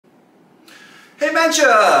Hey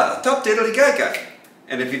Mencha! Top diddly gaga!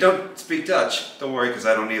 And if you don't speak Dutch, don't worry because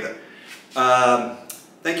I don't either.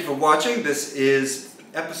 Thank you for watching. This is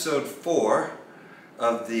episode 4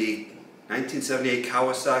 of the 1978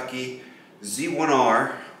 Kawasaki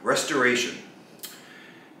Z1R restoration.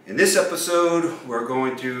 In this episode, we're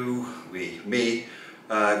going to,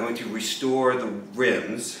 going to restore the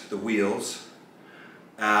rims, the wheels,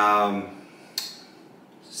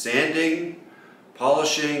 sanding,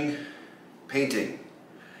 polishing, painting,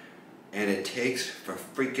 and it takes for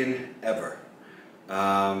freaking ever.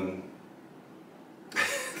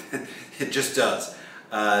 It just does.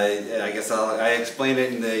 I guess I explain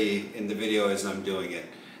it in the video as I'm doing it.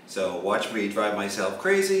 So watch me drive myself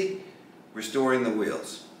crazy, restoring the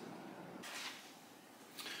wheels.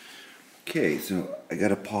 Okay, so I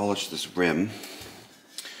gotta polish this rim.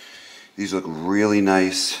 These look really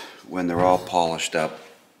nice when they're all polished up.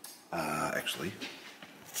 Actually,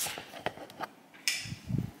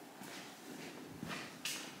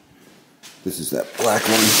 this is that black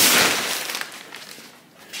one.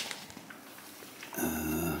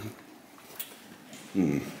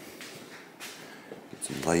 Get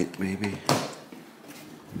some light maybe.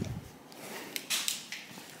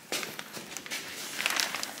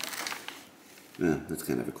 That's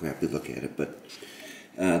kind of a crappy look at it, but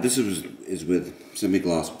this is with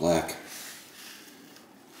semi-gloss black.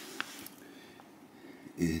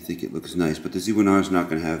 I think it looks nice, but the Z1R is not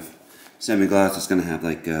going to have semi-gloss. It's going to have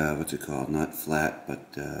like, what's it called? Not flat, but,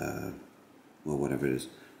 well, whatever it is.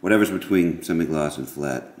 Whatever's between semi-gloss and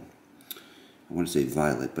flat. I want to say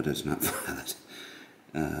violet, but it's not violet.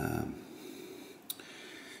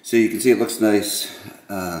 So you can see it looks nice,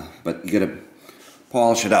 but you got to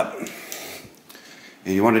polish it up.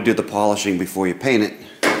 And you want to do the polishing before you paint it,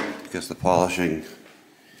 because the polishing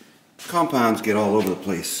compounds get all over the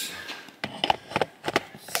place.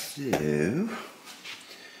 So,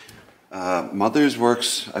 Mother's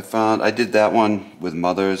works. I did that one with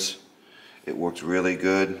Mother's. It works really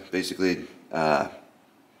good. Basically, for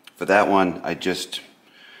that one,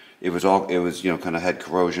 it was you know, kind of had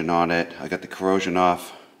corrosion on it. I got the corrosion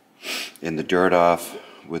off and the dirt off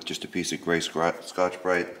with just a piece of gray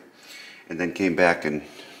Scotch-Brite, and then came back and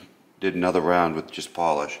did another round with just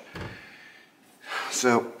polish.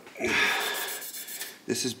 So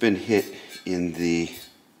this has been hit in the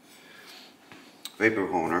vapor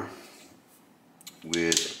honer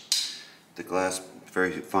with the glass,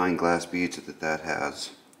 very fine glass beads that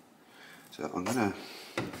has. So I'm gonna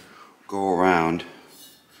go around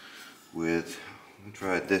with, I'm gonna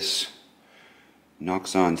try this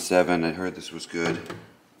Noxon 7. I heard this was good.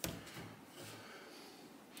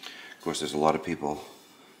 Of course, there's a lot of people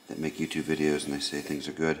that make YouTube videos and they say things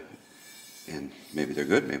are good, and maybe they're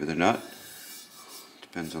good, maybe they're not.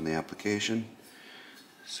 Depends on the application.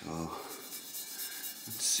 So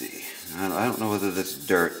let's see. I don't know whether this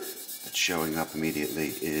dirt that's showing up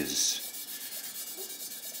immediately is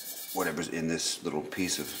whatever's in this little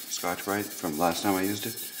piece of Scotch-Brite from last time I used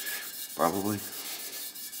it. Probably.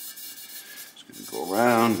 Just gonna go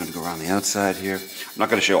around. I'm gonna go around the outside here. I'm not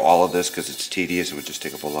gonna show all of this because it's tedious. It would just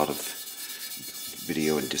take up a lot of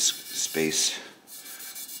video and disk space.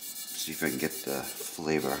 See if I can get the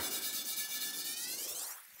flavor.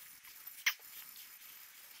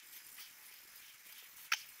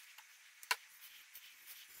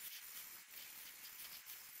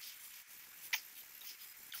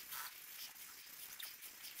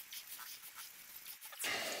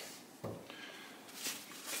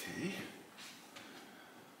 Okay.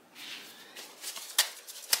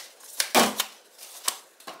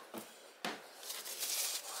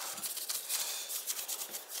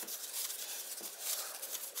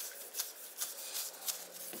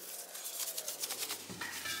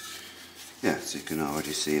 Yeah, so you can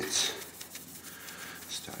already see it's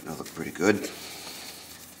starting to look pretty good.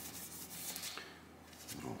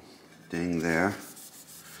 Little ding there.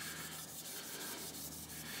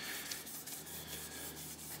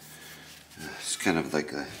 It's kind of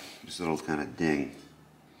like this little kind of ding.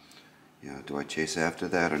 You know, do I chase after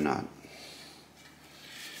that or not?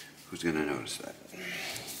 Who's gonna notice that?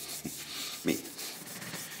 Me.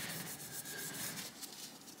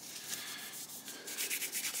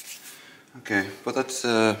 Okay, but that's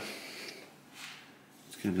kind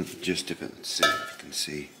of the gist of it. Let's see if you can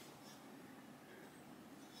see.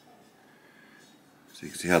 So you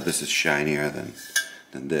can see how this is shinier than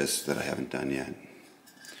this that I haven't done yet.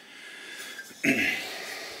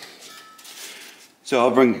 So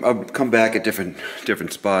I'll come back at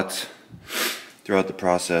different spots throughout the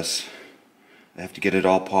process. I have to get it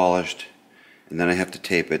all polished, and then I have to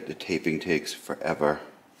tape it. The taping takes forever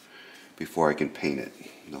before I can paint it.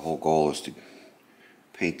 The whole goal is to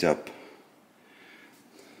paint up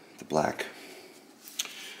the black.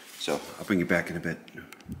 So I'll bring you back in a bit.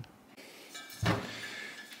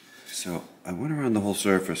 So I went around the whole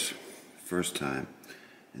surface first time,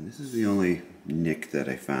 and this is the only nick that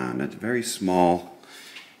I found. It's very small,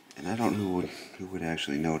 and I don't know who would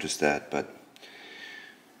actually notice that, but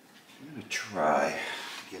I'm going to try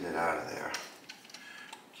to get it out of there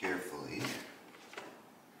carefully.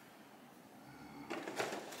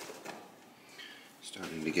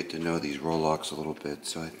 Starting to get to know these Rolocs a little bit,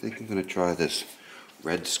 so I think I'm going to try this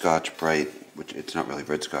red Scotch-Brite, which it's not really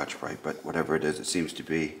red Scotch-Brite, but whatever it is, it seems to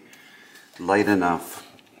be light enough,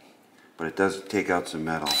 but it does take out some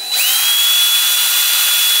metal.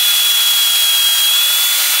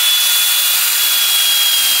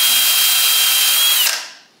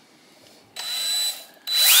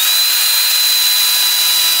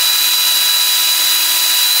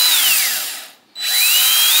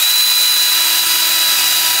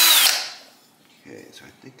 Okay, so I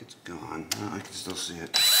think it's gone. I can still see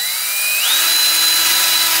it.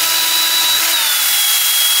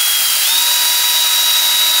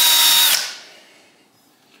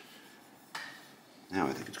 Now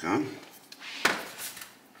I think it's gone.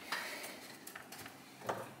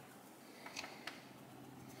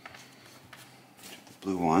 The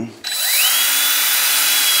blue one.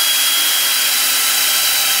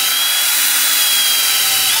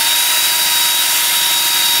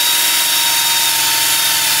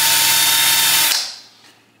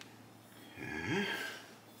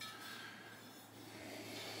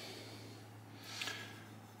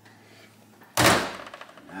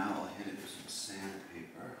 Now I'll hit it with some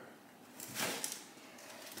sandpaper.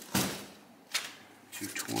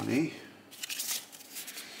 220.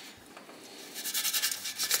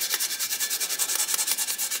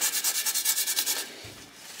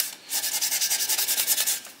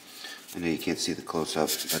 I know you can't see the close-up,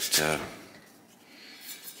 but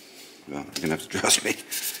well, you're gonna have to trust me.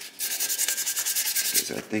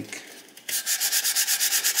 Because I think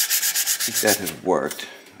that has worked.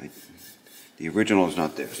 The original is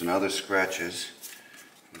not there, so now there's scratches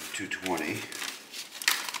from 220.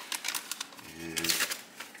 And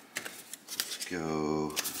let's go,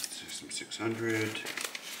 there's some 600,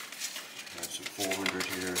 have some 400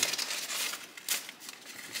 here,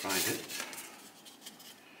 if I can find it.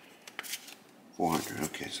 400,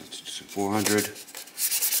 okay, so let's do some 400.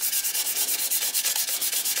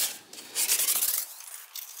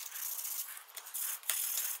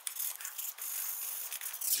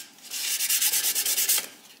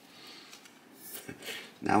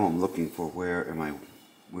 Now I'm looking for where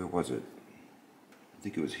was it? I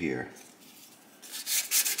think it was here.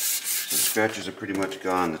 So the scratches are pretty much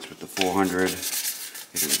gone. That's with the 400. Hit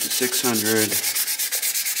it with the 600.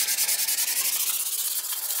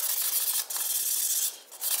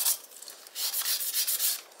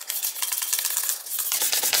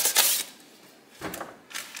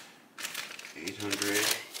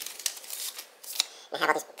 How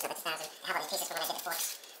about these? How about these pieces from when I did the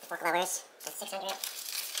fork lowers? That's 600.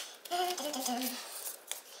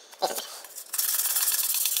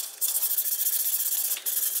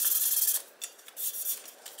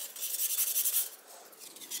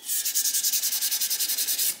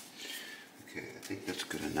 Okay, I think that's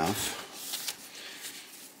good enough.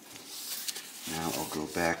 Now I'll go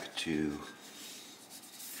back to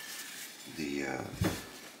the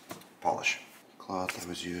polish cloth I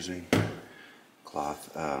was using.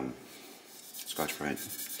 Scotch-Brite.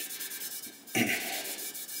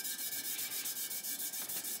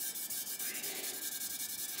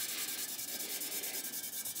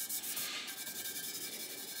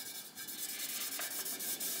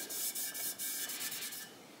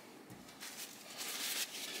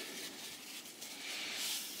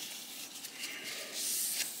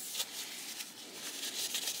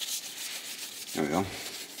 There we go.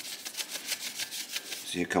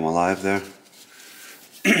 See it come alive there?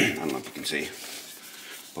 I don't know if you can see,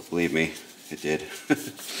 but believe me, it did. It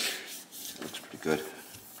looks pretty good.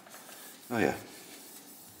 Oh yeah.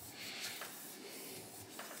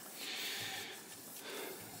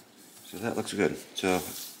 So that looks good. So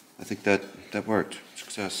I think that worked.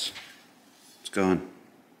 Success. It's gone.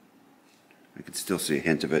 I can still see a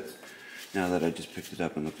hint of it now that I just picked it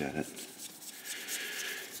up and looked at it.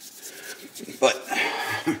 But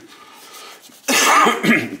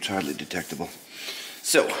it's hardly detectable.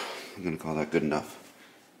 So I'm going to call that good enough.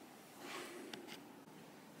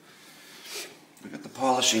 I got the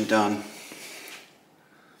polishing done.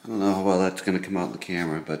 I don't know how well that's going to come out in the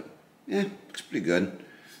camera, but yeah, looks pretty good.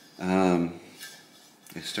 I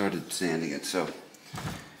started sanding it, so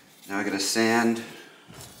now I got to sand.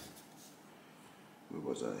 Where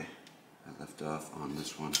was I? I left off on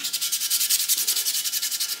this one.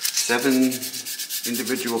 7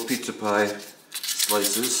 individual pizza pie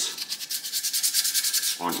slices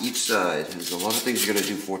on each side. There's a lot of things you're gonna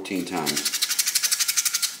do 14 times.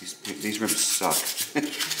 These rims suck to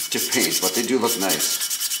paint, but they do look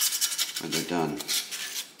nice when they're done.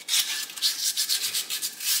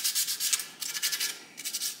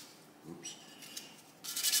 Oops.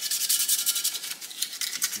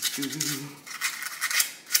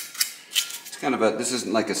 It's kind of this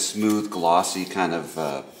isn't like a smooth, glossy kind of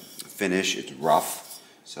finish. It's rough,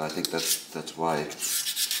 so I think that's why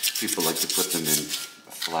people like to put them in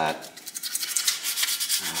a flat.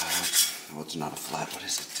 Well, it's not a flat. What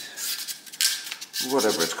is it?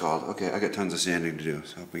 Whatever it's called. Okay, I got tons of sanding to do,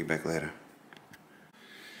 so I'll bring it back later.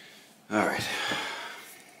 All right,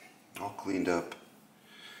 all cleaned up.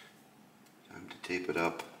 Time to tape it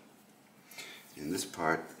up. And this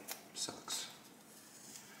part sucks.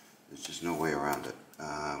 There's just no way around it.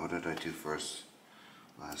 What did I do first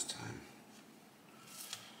last time?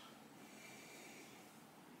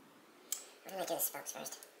 What do we do the spokes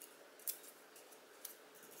first?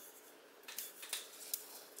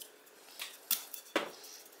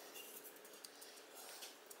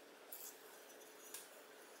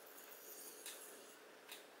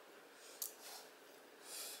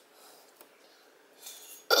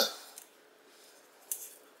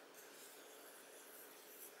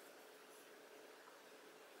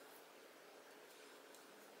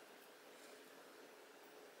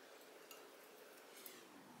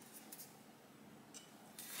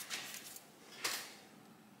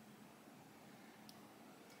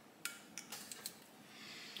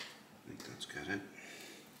 Got it.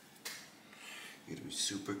 You have to be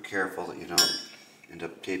super careful that you don't end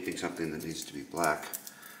up taping something that needs to be black.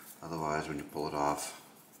 Otherwise, when you pull it off,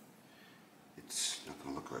 it's not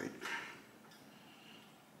going to look right.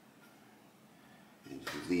 And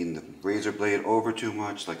if you lean the razor blade over too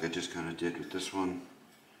much, like I just kind of did with this one,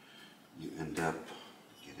 you end up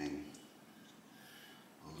getting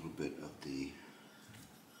a little bit of the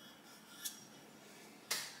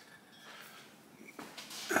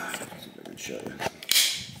show you.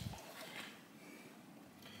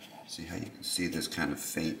 See how you can see this kind of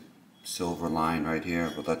faint silver line right here?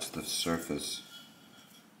 Well, that's the surface.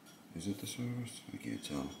 Is it the surface? I can't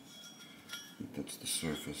tell. I think that's the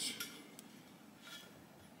surface.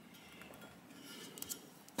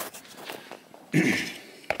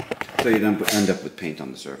 So you don't end up with paint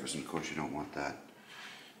on the surface, and of course you don't want that.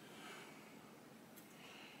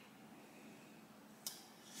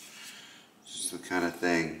 This is the kind of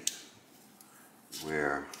thing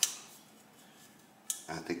where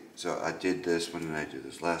I think, so I did this, when did I do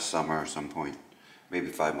this? Last summer or some point, maybe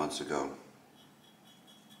 5 months ago.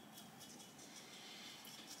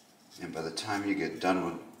 And by the time you get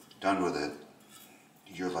done with it,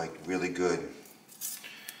 you're like really good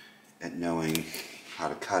at knowing how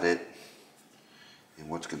to cut it and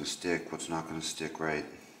what's going to stick, what's not going to stick right.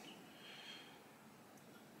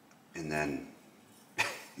 And then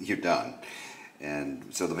you're done. And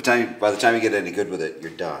so by the time you get any good with it, you're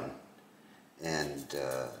done. And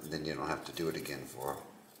then you don't have to do it again for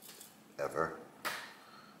ever.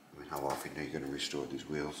 I mean, how often are you going to restore these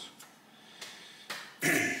wheels?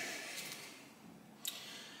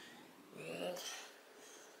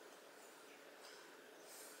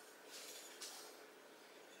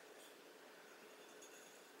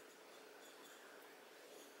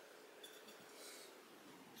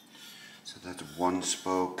 So that's one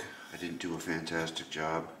spoke. I didn't do a fantastic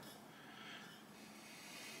job.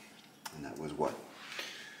 And that was what?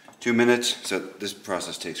 2 minutes? So this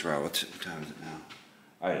process takes around, what time is it now?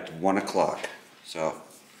 Alright, it's 1 o'clock. So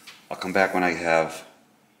I'll come back when I have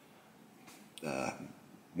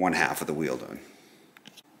 1/2 of the wheel done.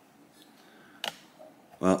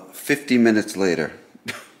 Well, 50 minutes later.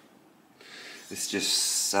 This just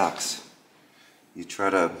sucks. You try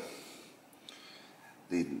to...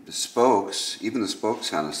 The spokes, even the spokes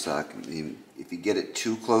kind of suck. I mean, if you get it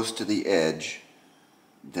too close to the edge,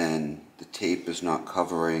 then the tape is not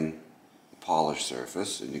covering the polished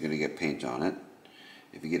surface and you're going to get paint on it.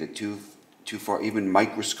 If you get it too far, even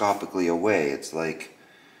microscopically away, it's like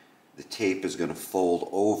the tape is going to fold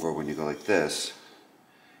over when you go like this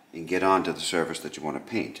and get onto the surface that you want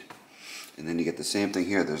to paint. And then you get the same thing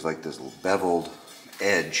here. There's like this little beveled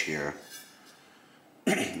edge here.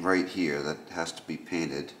 Right here that has to be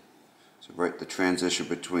painted. So right, the transition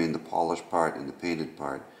between the polished part and the painted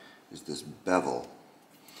part is this bevel.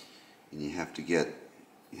 And you have to get,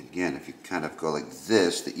 again, if you kind of go like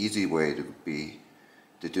this, the easy way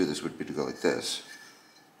to do this would be to go like this.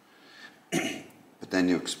 But but then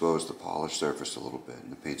you expose the polished surface a little bit,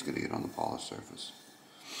 and the paint's going to get on the polished surface.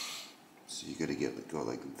 So you're going to go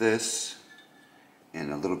like this,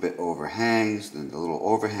 and a little bit overhangs, then the little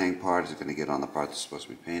overhang part is going to get on the part that's supposed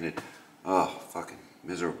to be painted. Oh, fucking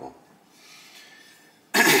miserable.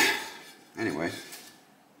 Anyway,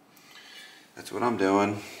 that's what I'm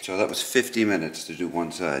doing. So that was 50 minutes to do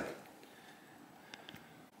one side.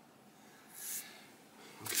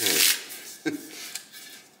 Okay.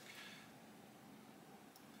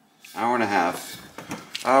 Hour and a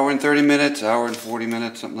half. Hour and 30 minutes, hour and 40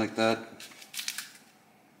 minutes, something like that.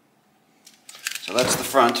 So that's the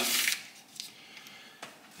front.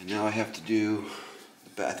 And now I have to do the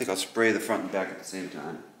back. I think I'll spray the front and back at the same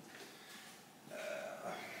time.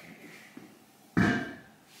 So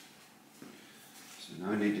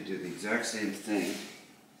now I need to do the exact same thing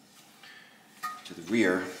to the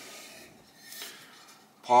rear.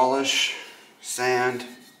 Polish, sand,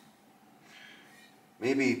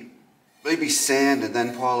 maybe sand and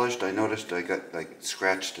then polished. I noticed I got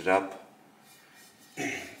scratched it up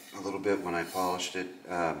a little bit when I polished it.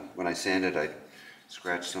 When I sanded, I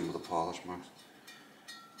scratched some of the polish marks.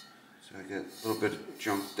 So I get a little bit of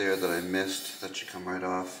junk there that I missed. That should come right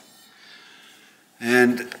off.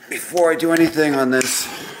 And before I do anything on this,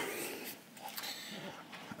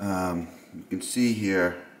 you can see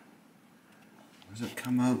here. Does it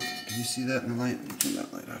come out? Can you see that in the light? Let me turn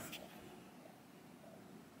that light off.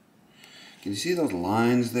 Can you see those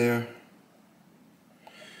lines there?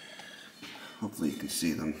 Hopefully you can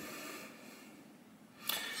see them.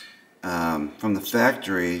 From the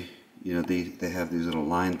factory, you know, they have these little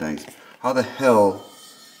line things. How the hell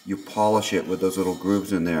you polish it with those little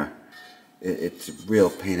grooves in there? It's a real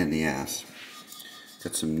pain in the ass.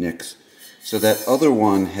 Got some nicks. So that other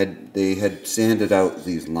one they had sanded out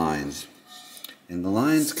these lines. And the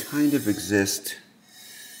lines kind of exist.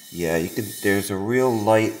 Yeah, you can. There's a real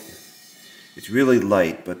light. It's really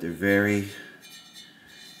light, but there's very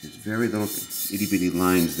little itty bitty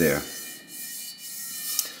lines there.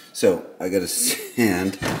 So I got to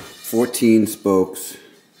sand 14 spokes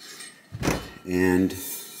and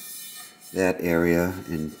that area,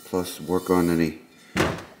 and plus work on any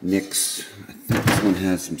nicks. I think this one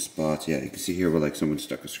has some spots. Yeah, you can see here where like someone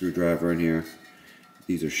stuck a screwdriver in here.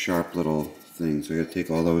 These are sharp little things. So I got to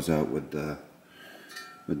take all those out with the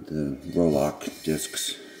Rolock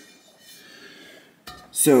discs.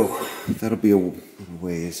 So that'll be a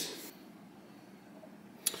ways.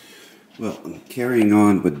 Well, I'm carrying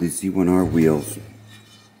on with the Z1R wheels.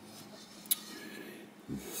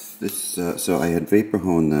 This so I had vapor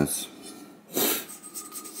honed this.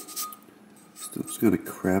 Still kind of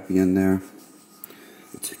crappy in there.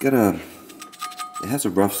 It has a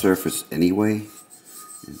rough surface anyway.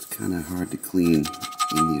 It's kind of hard to clean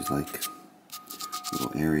in these like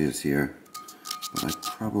little areas here. But I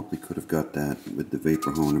probably could have got that with the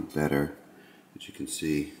vapor honer better. As you can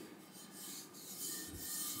see,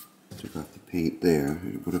 took off the paint there.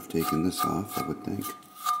 It would have taken this off, I would think.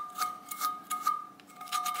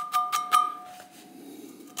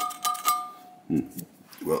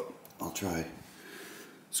 Well, I'll try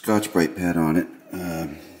Scotch-Brite pad on it.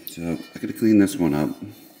 So I gotta clean this one up.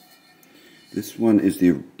 This one is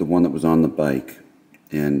the one that was on the bike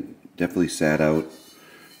and definitely sat out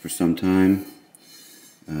for some time.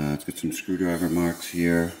 It's got some screwdriver marks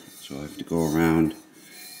here, so I have to go around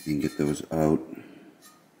and get those out.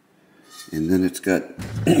 And then it's got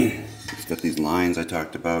it's got these lines I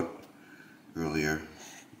talked about earlier.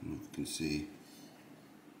 I don't know if you can see.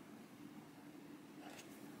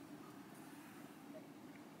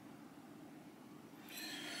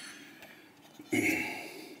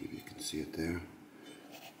 Maybe you can see it there.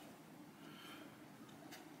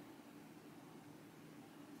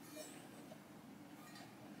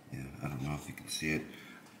 Yeah, I don't know if you can see it.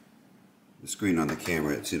 The screen on the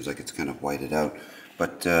camera, it seems like it's kind of whited out.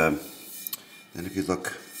 But then if you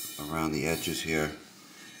look around the edges here,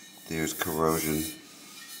 there's corrosion,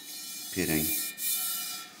 pitting.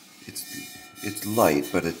 It's light,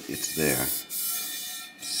 but it's there.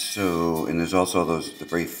 So, and there's also the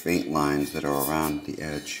very faint lines that are around the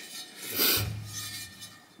edge.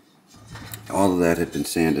 All of that had been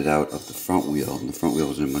sanded out of the front wheel, and the front wheel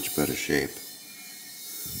was in much better shape.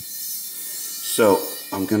 So,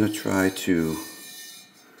 I'm going to try to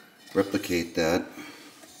replicate that.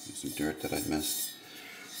 There's some dirt that I missed.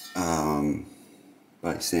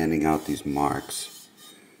 By sanding out these marks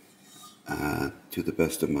to the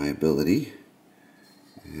best of my ability.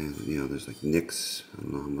 And, you know, there's like nicks. I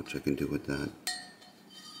don't know how much I can do with that.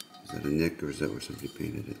 Is that a nick, or is that where somebody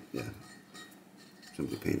painted it? Yeah,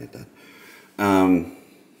 somebody painted that.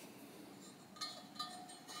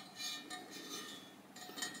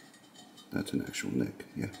 That's an actual nick,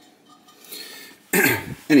 yeah.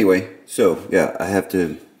 Anyway, so yeah, I have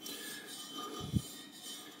to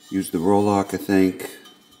use the roll lock, I think,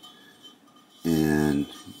 and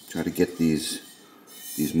try to get these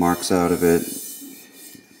marks out of it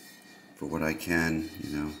for what I can,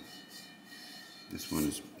 you know. This one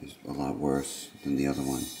is a lot worse than the other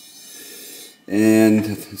one. And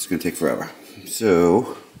it's going to take forever.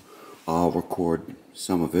 So I'll record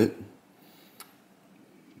some of it.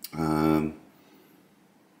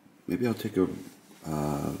 Maybe I'll take a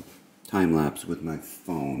time lapse with my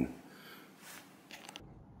phone.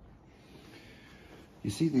 You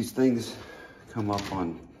see these things come up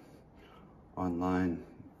online,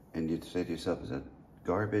 and you'd say to yourself, is that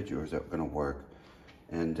garbage or is that going to work?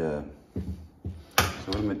 And so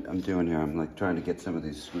what I'm doing here, I'm like trying to get some of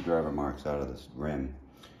these screwdriver marks out of this rim.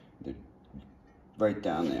 They're right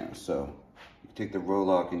down there. So you take the roll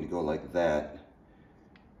lock and you go like that,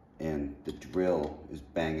 and the drill is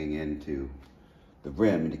banging into the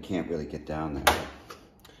rim and you can't really get down there.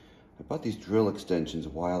 I bought these drill extensions a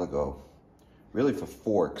while ago, really for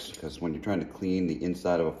forks, because when you're trying to clean the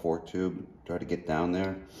inside of a fork tube, try to get down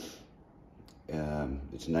there,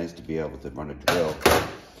 it's nice to be able to run a drill.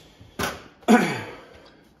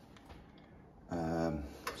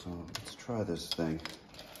 So let's try this thing.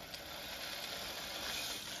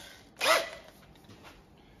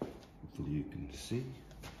 Hopefully you can see.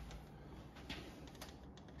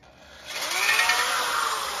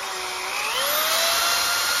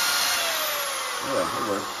 Yeah, it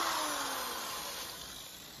works.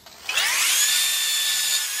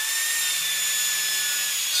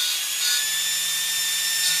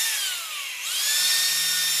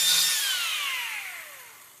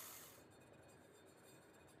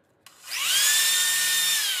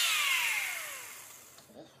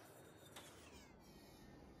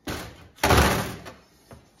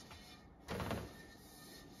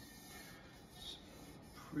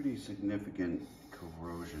 Pretty significant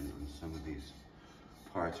corrosion on some of these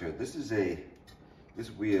parts here. This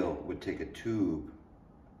wheel would take a tube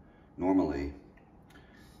normally,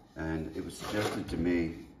 and it was suggested to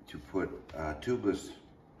me to put tubeless.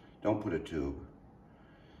 Don't put a tube.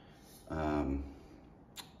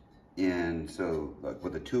 And so, like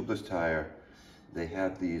with a tubeless tire, they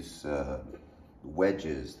have these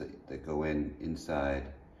wedges that go inside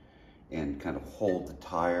and kind of hold the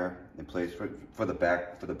tire in place for the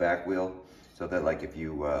back wheel, so that like if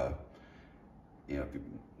you you know, if you're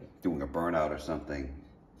doing a burnout or something,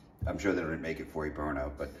 I'm sure they don't make it for a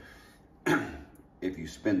burnout, but if you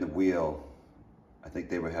spin the wheel, I think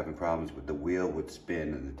they were having problems with the wheel would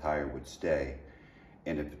spin and the tire would stay,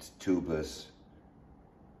 and if it's tubeless,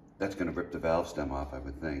 that's going to rip the valve stem off, I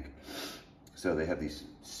would think. So they have these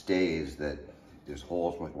stays that there's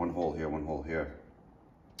holes, like one hole here,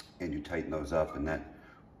 and you tighten those up, and that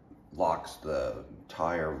locks the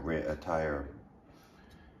tire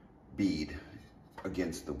bead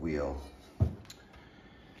against the wheel.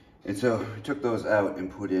 And so I took those out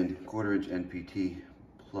and put in 1/4 inch NPT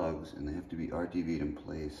plugs, and they have to be RDV'd in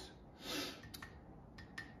place.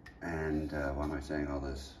 And why am I saying all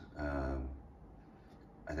this?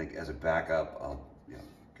 I think as a backup, you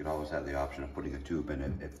could always have the option of putting a tube in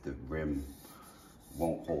it if the rim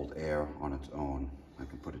won't hold air on its own. I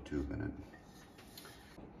can put a tube in it.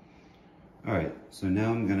 All right, so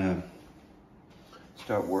now I'm gonna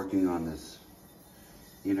start working on this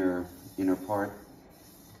inner part,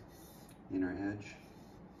 inner edge.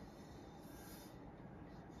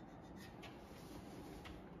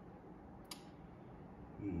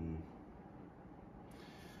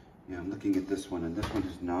 Yeah, I'm looking at this one, and this one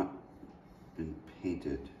has not been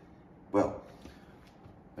painted. Well,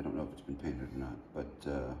 I don't know if it's been painted or not, but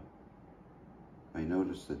I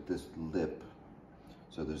noticed that this lip,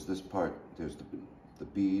 so there's this part, there's the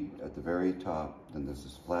bead at the very top, then there's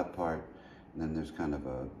this flat part, and then there's kind of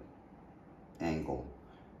a angle,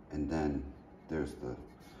 and then there's the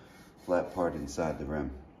flat part inside the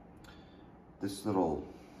rim. This little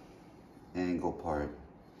angle part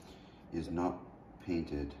is not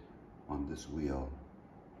painted on this wheel,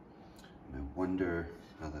 and I wonder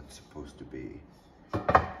how that's supposed to be,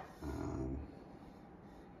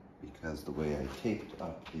 because the way I taped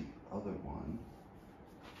up the other one,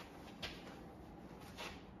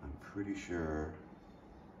 I'm pretty sure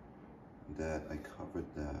that I covered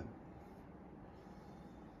that.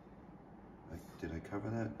 Did I cover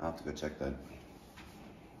that? I'll have to go check that.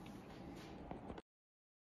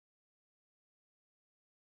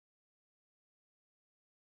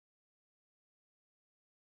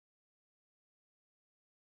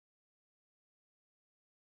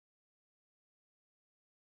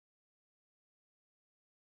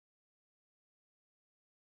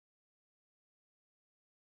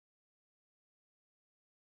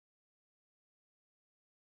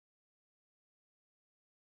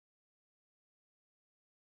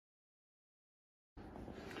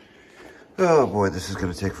 Oh boy, this is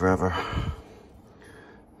gonna take forever.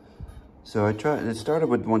 So I tried, it started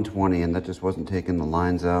with 120 and that just wasn't taking the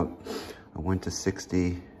lines out. I went to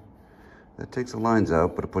 60. That takes the lines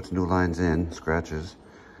out, but it puts new lines in, scratches.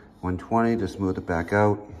 120 to smooth it back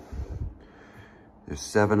out. There's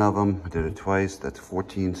 7 of them. I did it twice. That's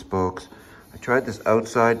 14 spokes. I tried this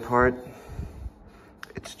outside part.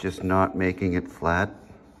 It's just not making it flat.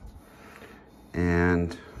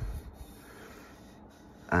 And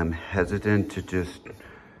I'm hesitant to just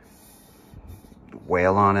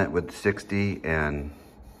wail on it with 60 and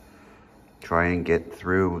try and get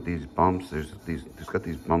through these bumps. It's got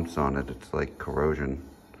these bumps on it. It's like corrosion,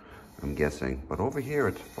 I'm guessing. But over here,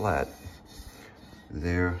 it's flat.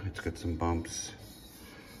 There, it's got some bumps.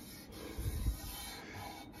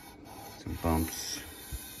 Some bumps.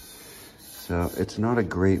 So it's not a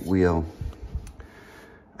great wheel.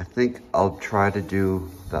 I think I'll try to do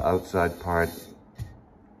the outside part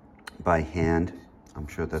by hand. I'm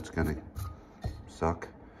sure that's gonna suck.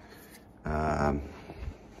 But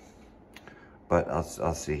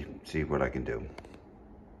I'll see what I can do.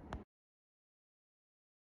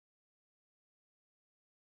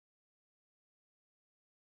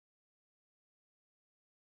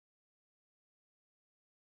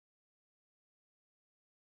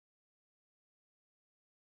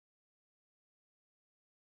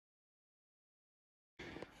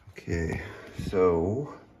 Okay,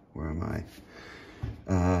 so where am I?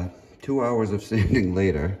 2 hours of sanding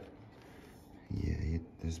later. Yeah,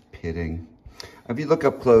 there's pitting. If you look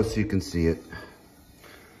up close, you can see it.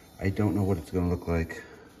 I don't know what it's gonna look like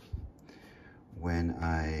when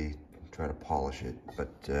I try to polish it. But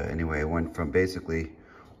anyway, I went from basically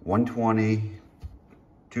 120,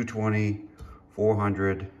 220,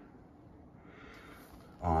 400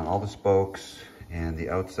 on all the spokes and the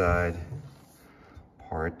outside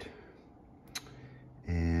part.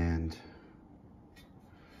 And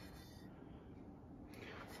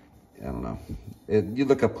I don't know. You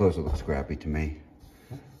look up close, it looks scrappy to me.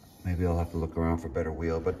 Maybe I'll have to look around for a better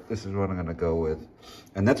wheel, but this is what I'm gonna go with.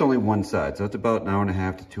 And that's only one side, so it's about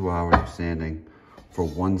 1.5 to 2 hours of sanding for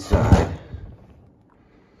one side.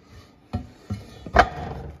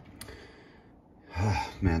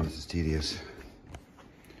 Man, this is tedious.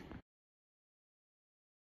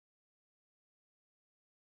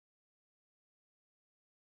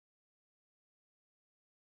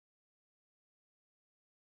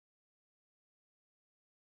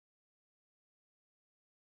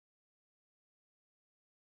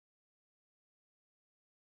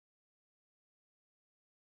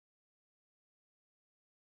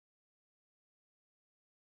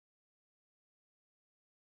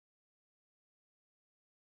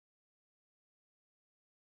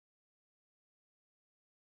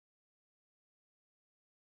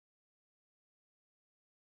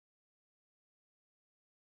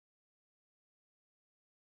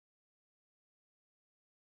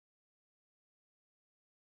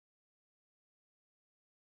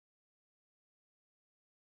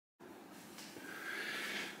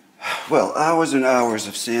 Well, hours and hours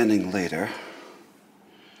of sanding later,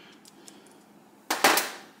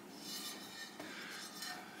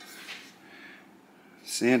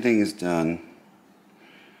 sanding is done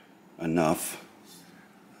enough.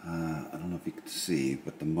 I don't know if you can see,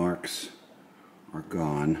 but the marks are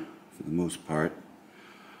gone for the most part.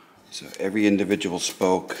 So every individual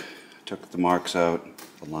spoke, took the marks out,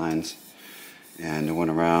 the lines, and it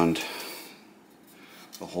went around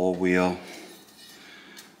the whole wheel.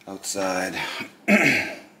 Outside.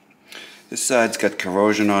 This side's got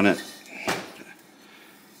corrosion on it.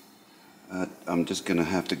 I'm just gonna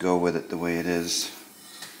have to go with it the way it is.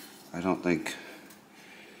 I think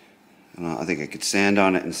I could sand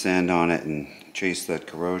on it and chase that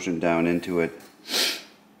corrosion down into it.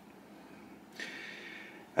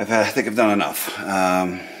 I think I've done enough,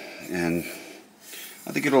 and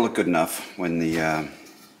I think it'll look good enough when the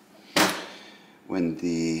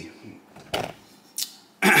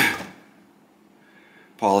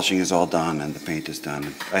polishing is all done and the paint is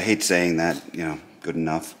done. I hate saying that, you know, good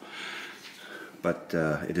enough, but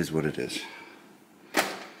it is what it is.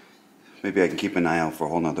 Maybe I can keep an eye out for a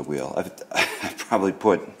whole nother wheel. I've probably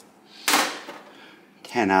put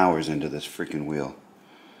 10 hours into this freaking wheel.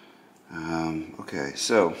 Okay,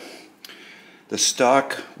 so the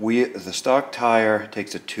stock tire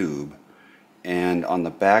takes a tube, and on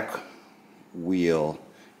the back wheel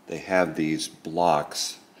they have these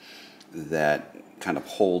blocks that kind of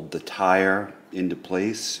hold the tire into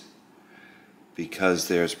place because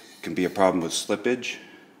can be a problem with slippage.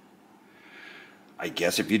 I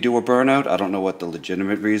guess if you do a burnout, I don't know what the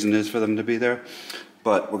legitimate reason is for them to be there,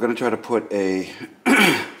 but we're going to try to put a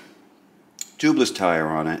tubeless tire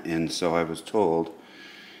on it, and so I was told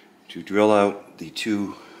to drill out the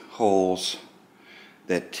 2 holes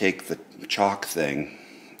that take the chalk thing.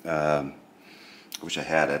 I wish I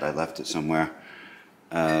had it. I left it somewhere.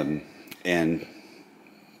 And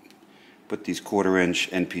put these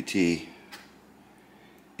 1/4-inch NPT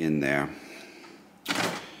in there.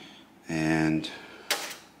 And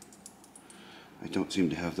I don't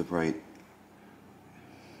seem to have the right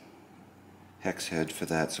hex head for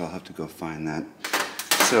that, so I'll have to go find that.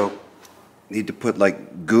 So, need to put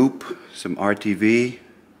like goop, some RTV.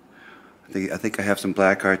 I think I have some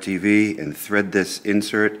black RTV, and thread this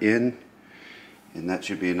insert in, and that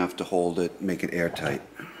should be enough to hold it, make it airtight.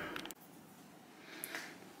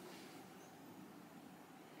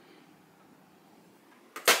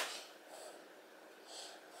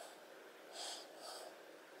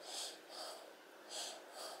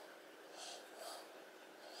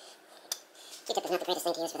 Q-tip is not the greatest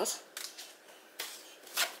thing to use for this.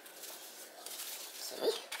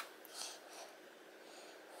 Okay.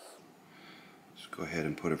 Just go ahead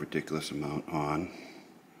and put a ridiculous amount on.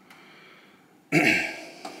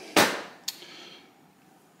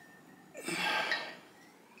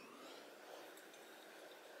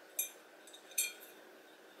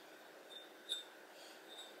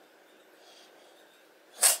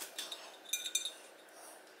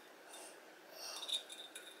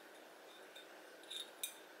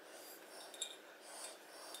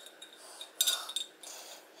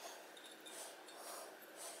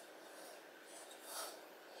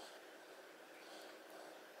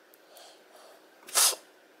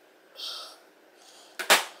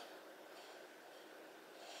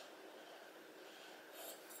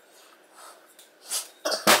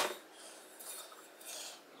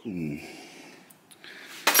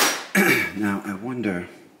 Now I wonder,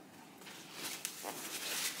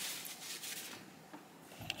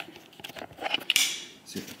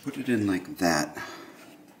 see, I put it in like that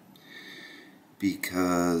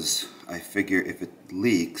because I figure if it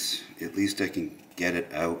leaks, at least I can get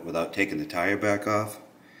it out without taking the tire back off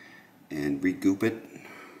and re-goop it.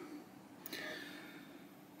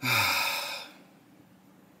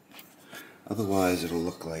 Otherwise it'll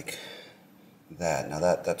look like that. Now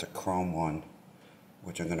that's a chrome one,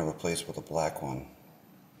 which I'm going to replace with a black one.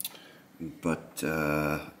 But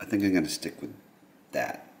I think I'm going to stick with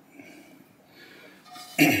that.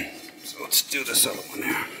 So let's do this other one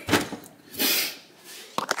here.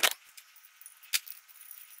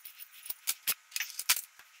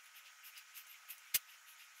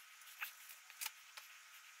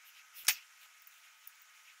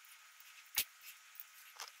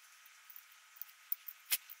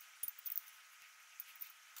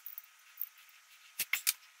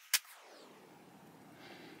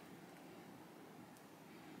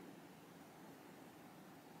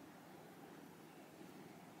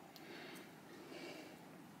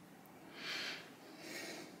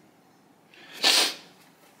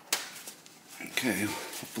 Okay,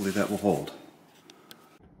 hopefully that will hold.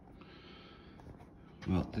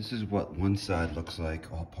 Well, this is what one side looks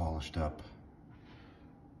like, all polished up.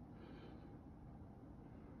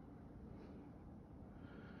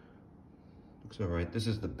 Looks all right. This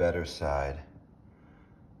is the better side.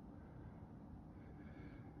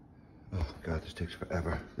 Oh God, this takes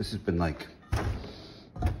forever. This has been like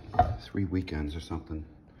 3 weekends or something.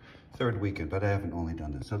 3rd weekend, but I haven't only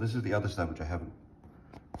done this. So this is the other side, which I haven't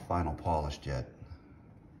final polished yet.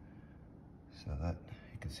 So that,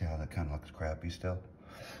 you can see how that kind of looks crappy still.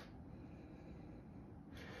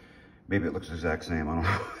 Maybe it looks the exact same, I don't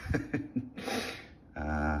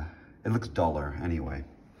know. It looks duller anyway.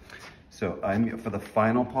 So for the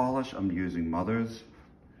final polish, I'm using Mother's.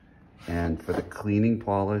 And for the cleaning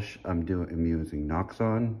polish, I'm using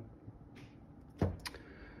Noxon.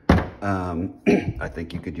 I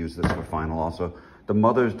think you could use this for final also. The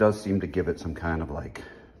Mother's does seem to give it some kind of like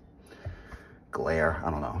glare.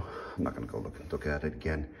 I don't know. I'm not gonna go look at it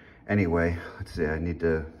again. Anyway, let's see, I need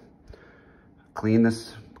to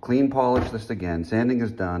clean polish this again. Sanding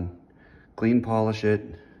is done. Clean polish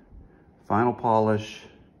it, final polish,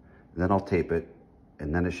 then I'll tape it,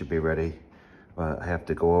 and then it should be ready. I have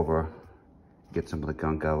to go over, get some of the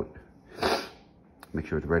gunk out, make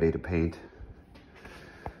sure it's ready to paint.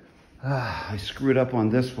 I screwed up on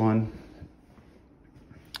this one.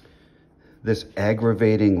 This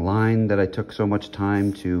aggravating line that I took so much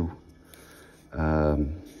time to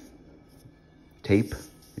tape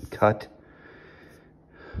and cut.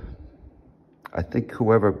 I think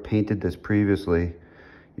whoever painted this previously,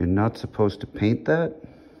 you're not supposed to paint that.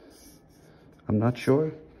 I'm not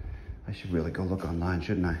sure. I should really go look online,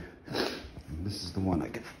 shouldn't I? And this is the one I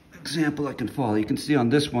can example I can follow. You can see on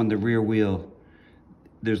this one, the rear wheel,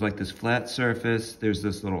 there's like this flat surface, there's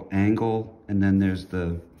this little angle, and then there's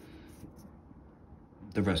the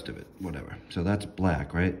rest of it, whatever. So that's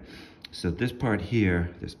black, right? So this part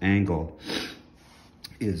here, this angle,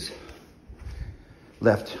 is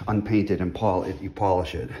left unpainted and you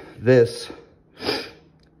polish it. This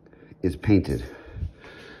is painted.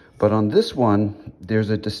 But on this one,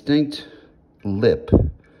 there's a distinct lip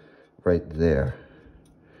right there.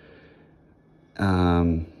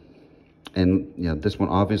 And you know, this one,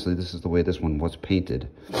 obviously, this is the way this one was painted.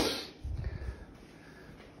 Let's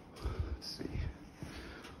see.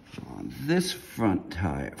 On this front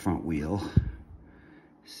wheel,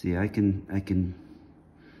 see, I can,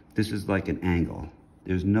 this is like an angle.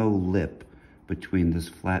 There's no lip between this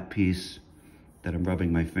flat piece that I'm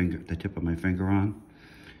rubbing my finger, the tip of my finger on,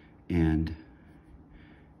 and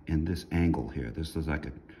this angle here. This is like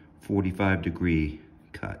a 45-degree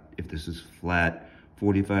cut. If this is flat,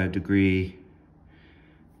 45 degree,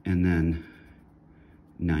 and then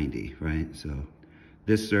 90, right? So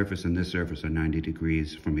this surface and this surface are 90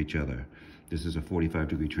 degrees from each other. This is a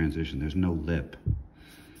 45-degree transition. There's no lip.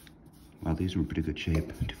 Wow, these are in pretty good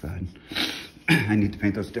shape. Too bad. I need to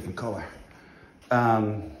paint those a different color.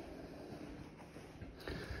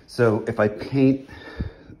 So if I paint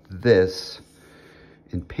this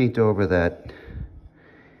and paint over that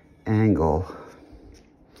angle,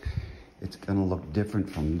 it's gonna look different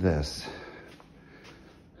from this.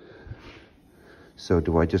 So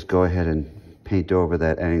do I just go ahead and paint over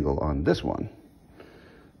that angle on this one?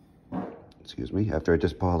 Excuse me, after I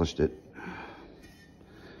just polished it.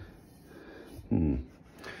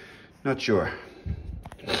 Not sure.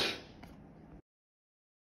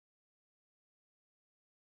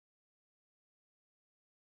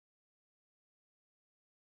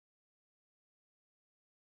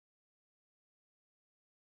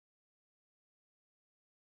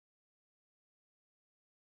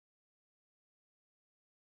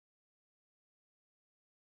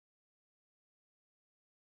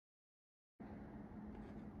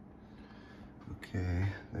 Okay,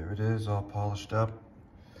 there it is, all polished up.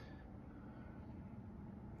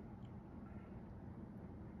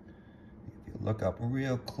 If you look up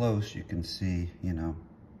real close, you can see, you know,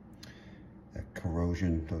 that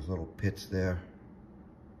corrosion, those little pits there.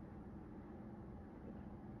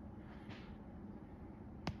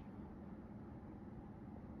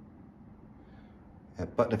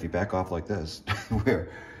 But if you back off like this, where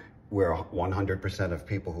 100% of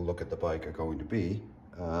people who look at the bike are going to be,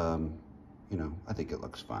 you know, I think it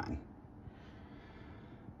looks fine.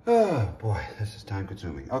 Oh boy, this is time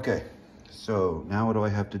consuming. Okay, so now what do I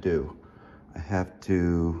have to do? I have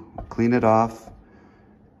to clean it off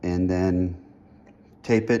and then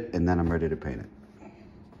tape it, and then I'm ready to paint it.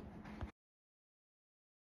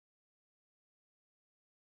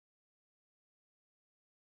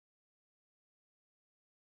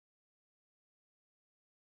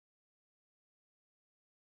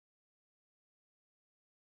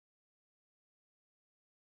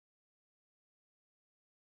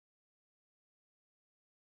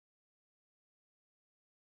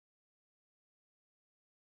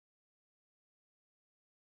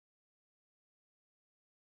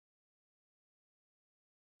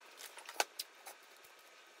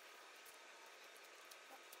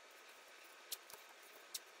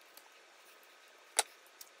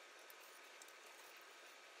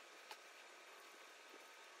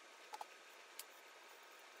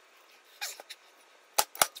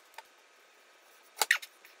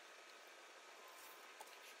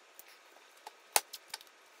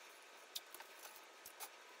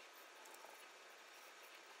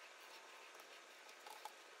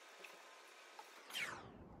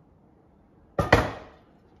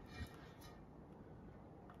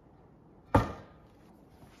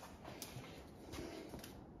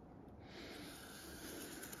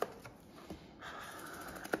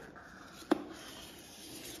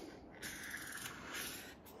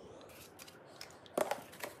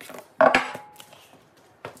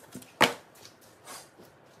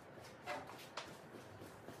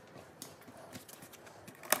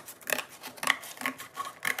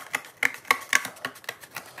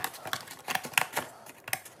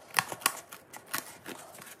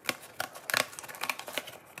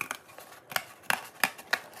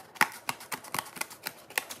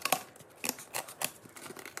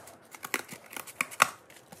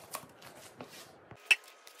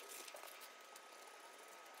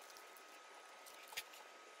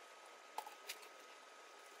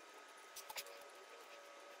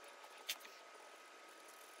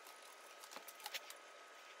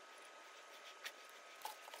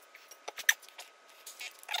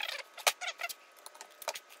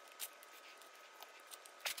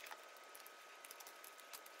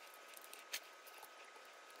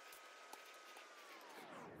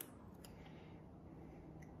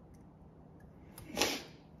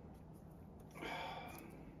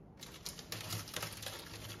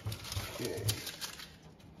 Okay.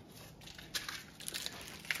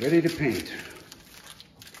 Ready to paint.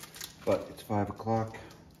 But it's 5 o'clock.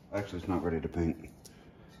 Actually, it's not ready to paint.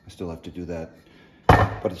 I still have to do that.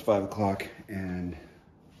 But it's 5 o'clock and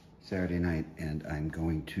Saturday night, and I'm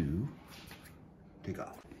going to take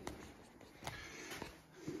off.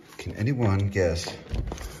 Can anyone guess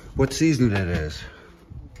what season it is?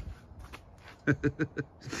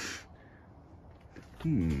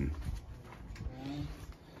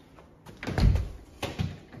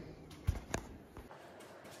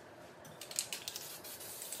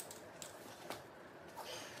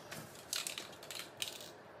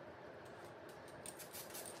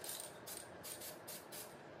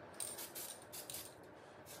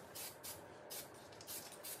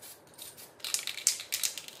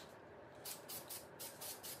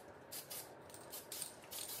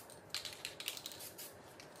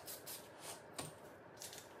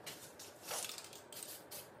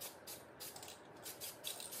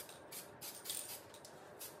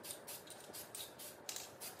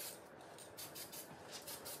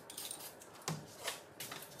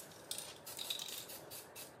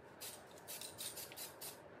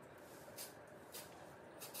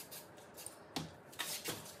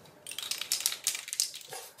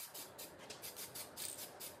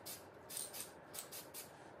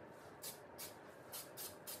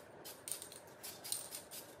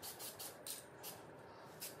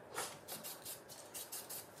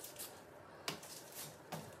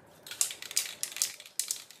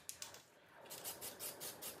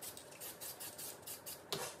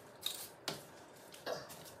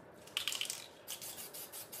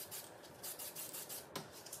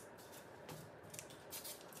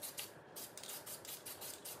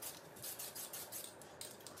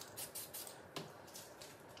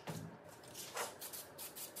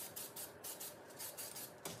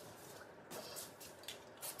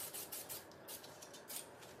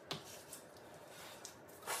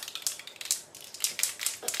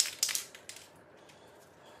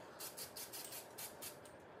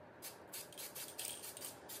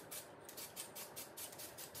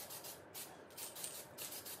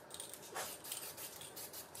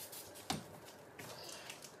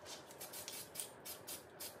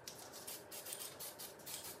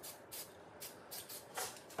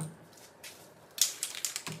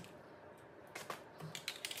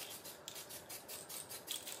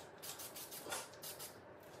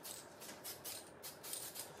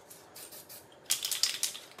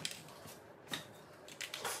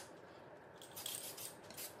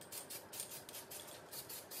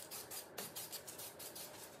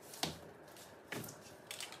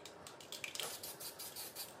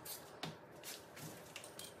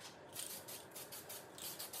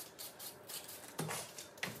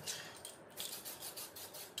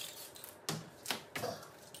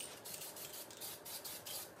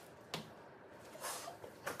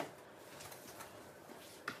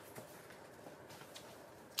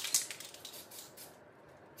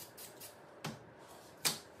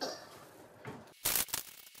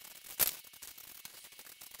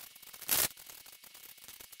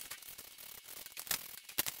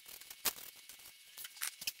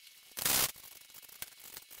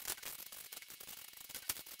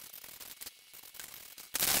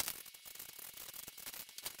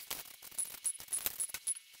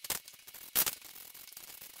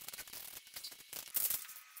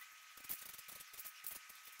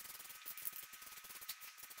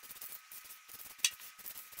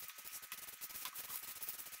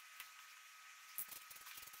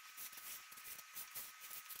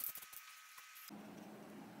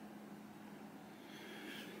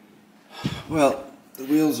 Well, the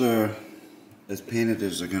wheels are as painted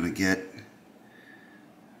as they're gonna get.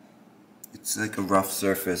 It's like a rough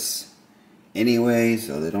surface anyway,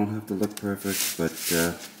 so they don't have to look perfect, but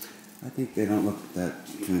I think they don't look that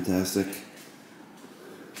fantastic.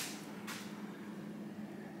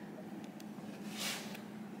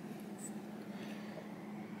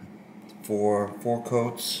 Four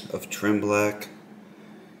coats of trim black.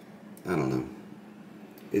 I don't know.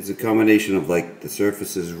 It's a combination of like the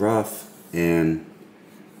surface is rough and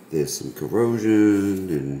there's some corrosion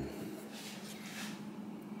and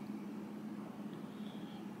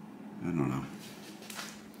I don't know.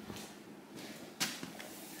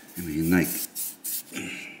 I mean, like,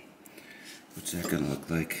 what's that gonna look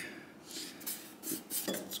like?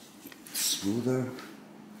 Smoother?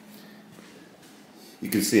 You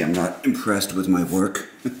can see I'm not impressed with my work.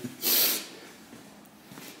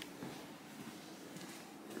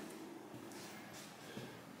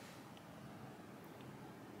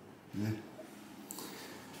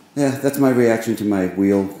 Yeah, that's my reaction to my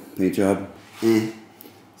wheel paint job.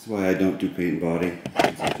 That's why I don't do paint and body.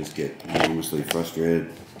 I just get enormously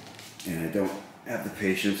frustrated and I don't have the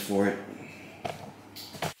patience for it.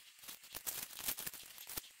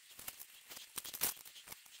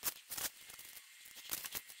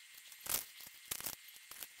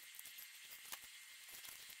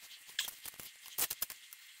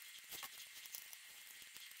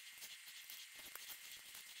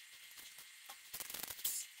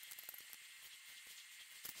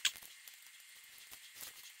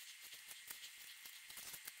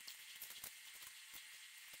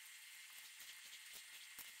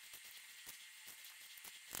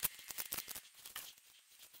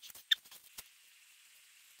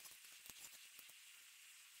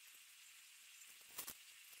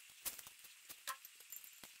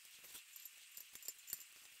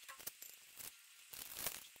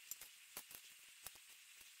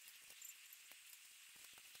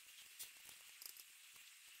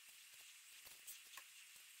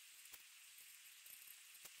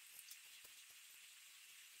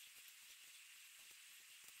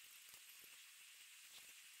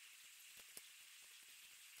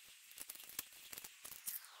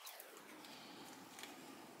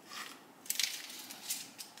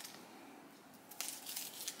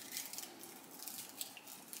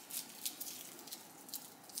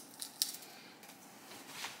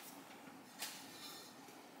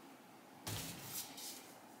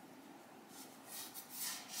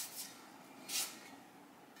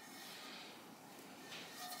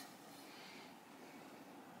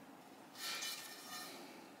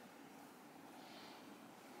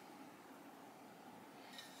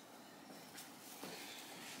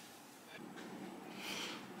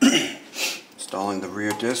 Installing the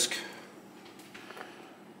rear disc.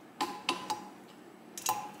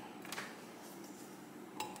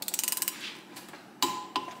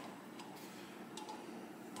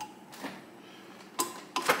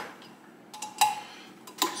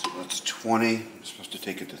 So that's 20. I'm supposed to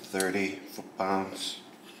take it to 30 foot-pounds.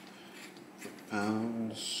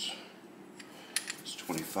 Foot-pounds. It's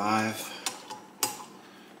 25.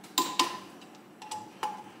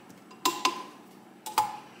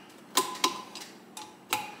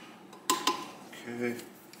 Okay.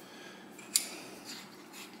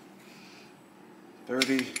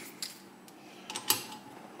 30.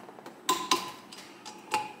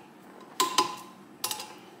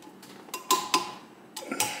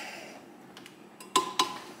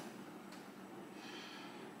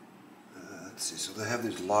 Let's see, so they have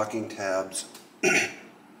these locking tabs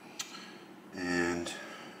and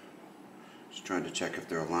just trying to check if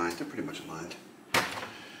they're aligned. They're pretty much aligned.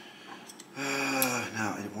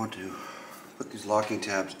 Now I want to put these locking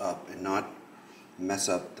tabs up and not mess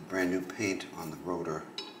up the brand new paint on the rotor.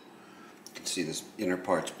 You can see this inner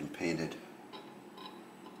part's been painted.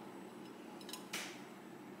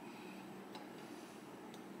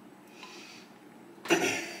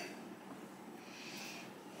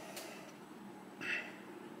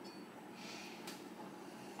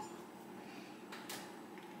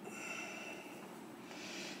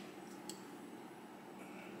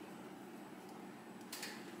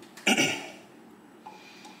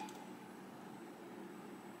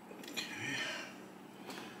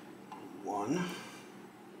 One.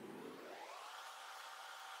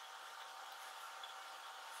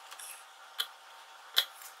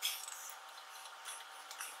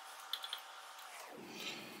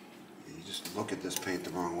 You just look at this paint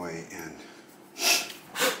the wrong way and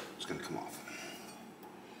it's going to come off.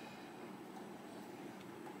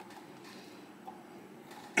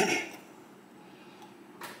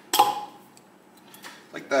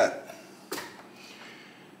 Like that.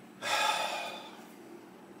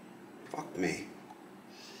 Fuck me.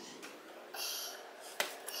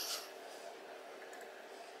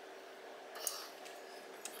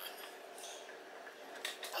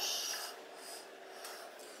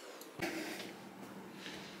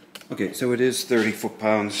 Okay, so it is 30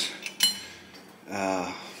 foot-pounds.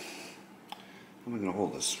 How am I going to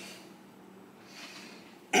hold this?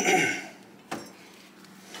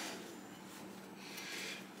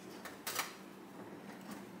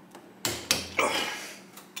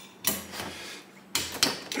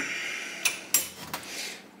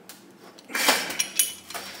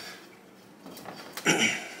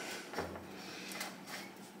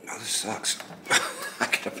 Oh, this sucks. I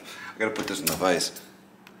gotta put this in the vise.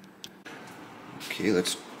 Okay,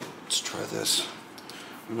 let's try this.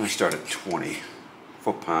 I'm gonna start at 20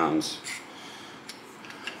 foot-pounds.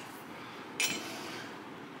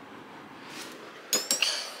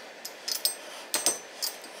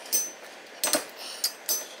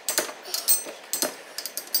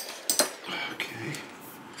 Okay.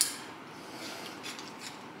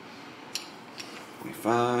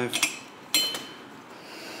 25.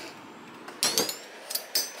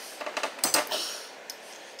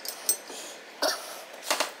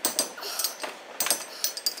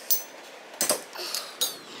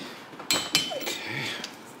 Okay.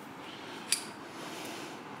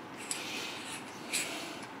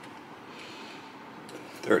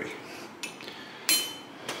 30.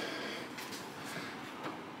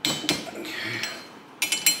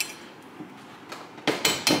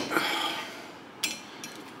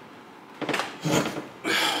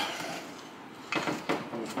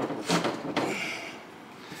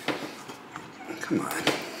 Come on.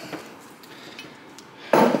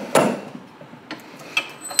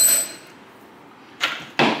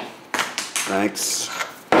 Thanks.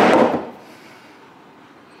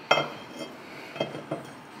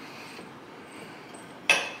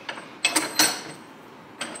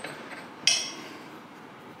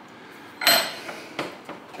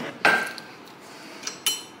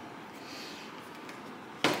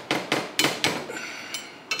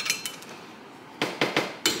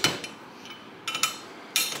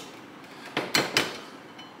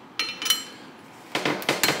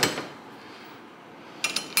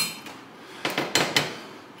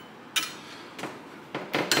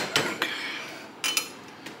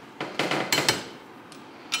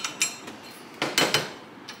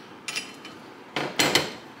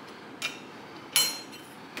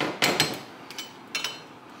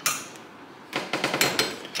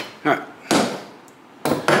 All right.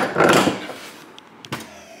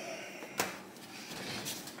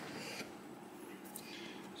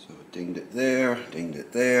 So dinged it there, dinged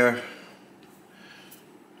it there.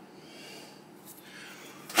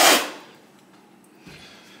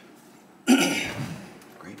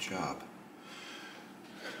 Great job.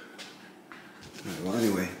 All right, well,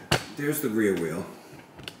 anyway, there's the rear wheel.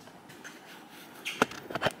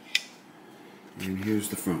 And here's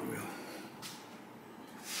the front wheel.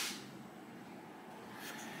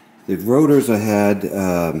 The rotors I had,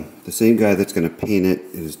 the same guy that's going to paint it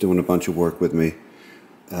is doing a bunch of work with me.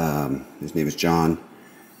 His name is John.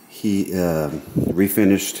 He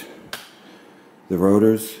refinished the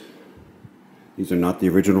rotors. These are not the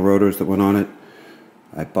original rotors that went on it.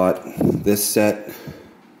 I bought this set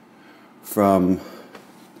from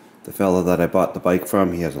the fellow that I bought the bike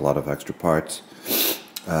from. He has a lot of extra parts.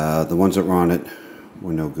 The ones that were on it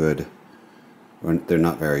were no good. They're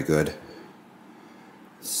not very good.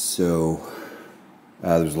 So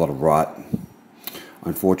there's a lot of rot.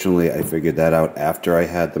 Unfortunately, I figured that out after I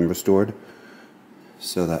had them restored.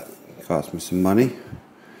 So that cost me some money.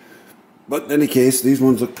 But in any case, these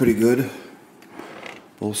ones look pretty good.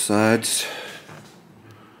 Both sides.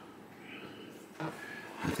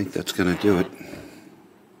 I think that's going to do it.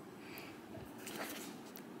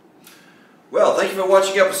 Well, thank you for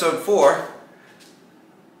watching episode 4.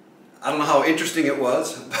 I don't know how interesting it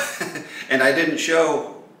was, and I didn't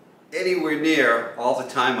show anywhere near all the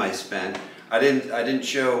time I spent. I didn't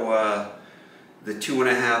show the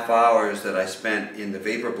 2.5 hours that I spent in the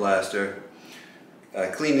Vapor Blaster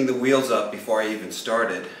cleaning the wheels up before I even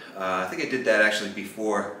started. I think I did that actually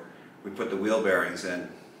before we put the wheel bearings in.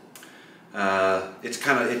 It's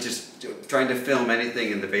just trying to film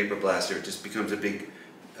anything in the Vapor Blaster, it just becomes a big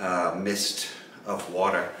mist of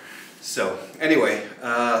water. So anyway,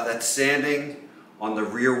 that sanding on the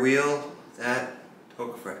rear wheel, that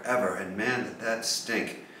took forever, and man, did that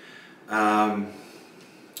stink. I'm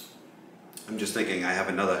just thinking I have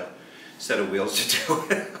another set of wheels to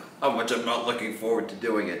do. How much I'm not looking forward to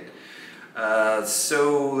doing it.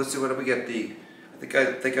 So let's see, what do we get? I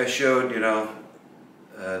think I showed, you know,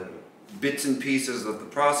 bits and pieces of the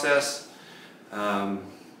process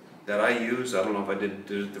that I use. I don't know if I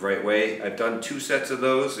did it the right way. I've done 2 sets of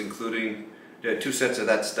those, including 2 sets of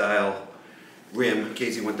that style rim,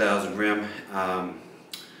 KZ1000 rim,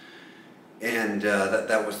 and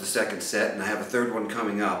that was the 2nd set, and I have a 3rd one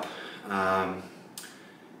coming up.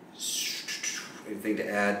 Anything to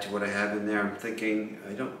add to what I have in there? I'm thinking,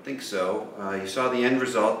 I don't think so. You saw the end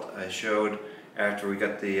result I showed after I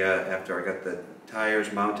got the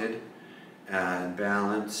tires mounted and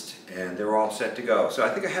balanced, and they're all set to go. So I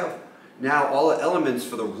think I have now all the elements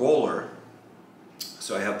for the roller.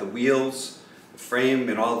 So I have the wheels, the frame,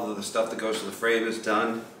 and all of the stuff that goes to the frame is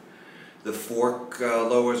done. The fork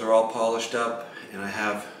lowers are all polished up, and I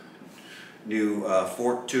have new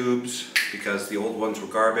fork tubes because the old ones were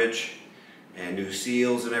garbage, and new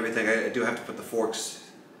seals and everything. I do have to put the forks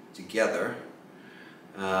together,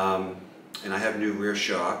 and I have new rear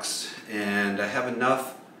shocks, and I have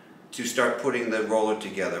enough to start putting the roller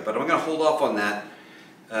together. But I'm going to hold off on that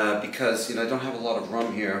because, you know, I don't have a lot of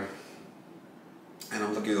room here And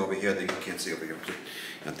I'm looking over here that you can't see over here.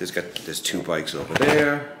 Now there's two bikes over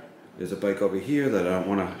there. There's a bike over here that I don't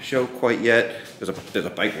want to show quite yet. There's a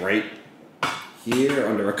bike right here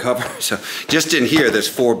under a cover. So just in here, there's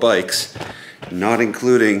 4 bikes, not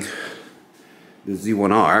including the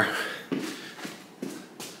Z1R.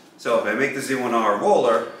 So if I make the Z1R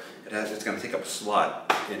roller, it's going to take up a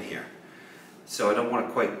slot in here. So I don't want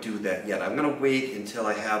to quite do that yet. I'm going to wait until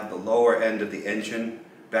I have the lower end of the engine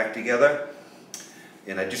back together.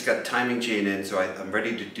 And I just got timing chain in, so I'm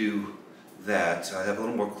ready to do that. So I have a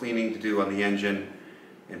little more cleaning to do on the engine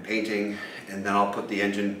and painting, and then I'll put the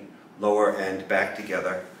engine lower end back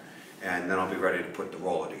together, and then I'll be ready to put the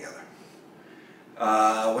roller together.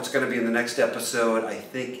 What's going to be in the next episode, I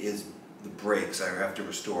think, is the brakes. I have to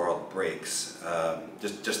restore all the brakes,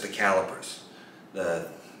 just the calipers. The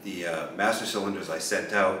master cylinders I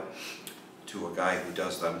sent out to a guy who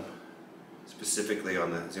does them specifically on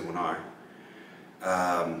the Z1R.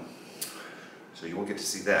 So you won't get to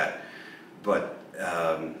see that, but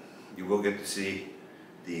you will get to see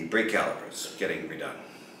the brake calipers getting redone.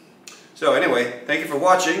 So anyway, thank you for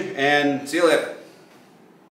watching, and see you later.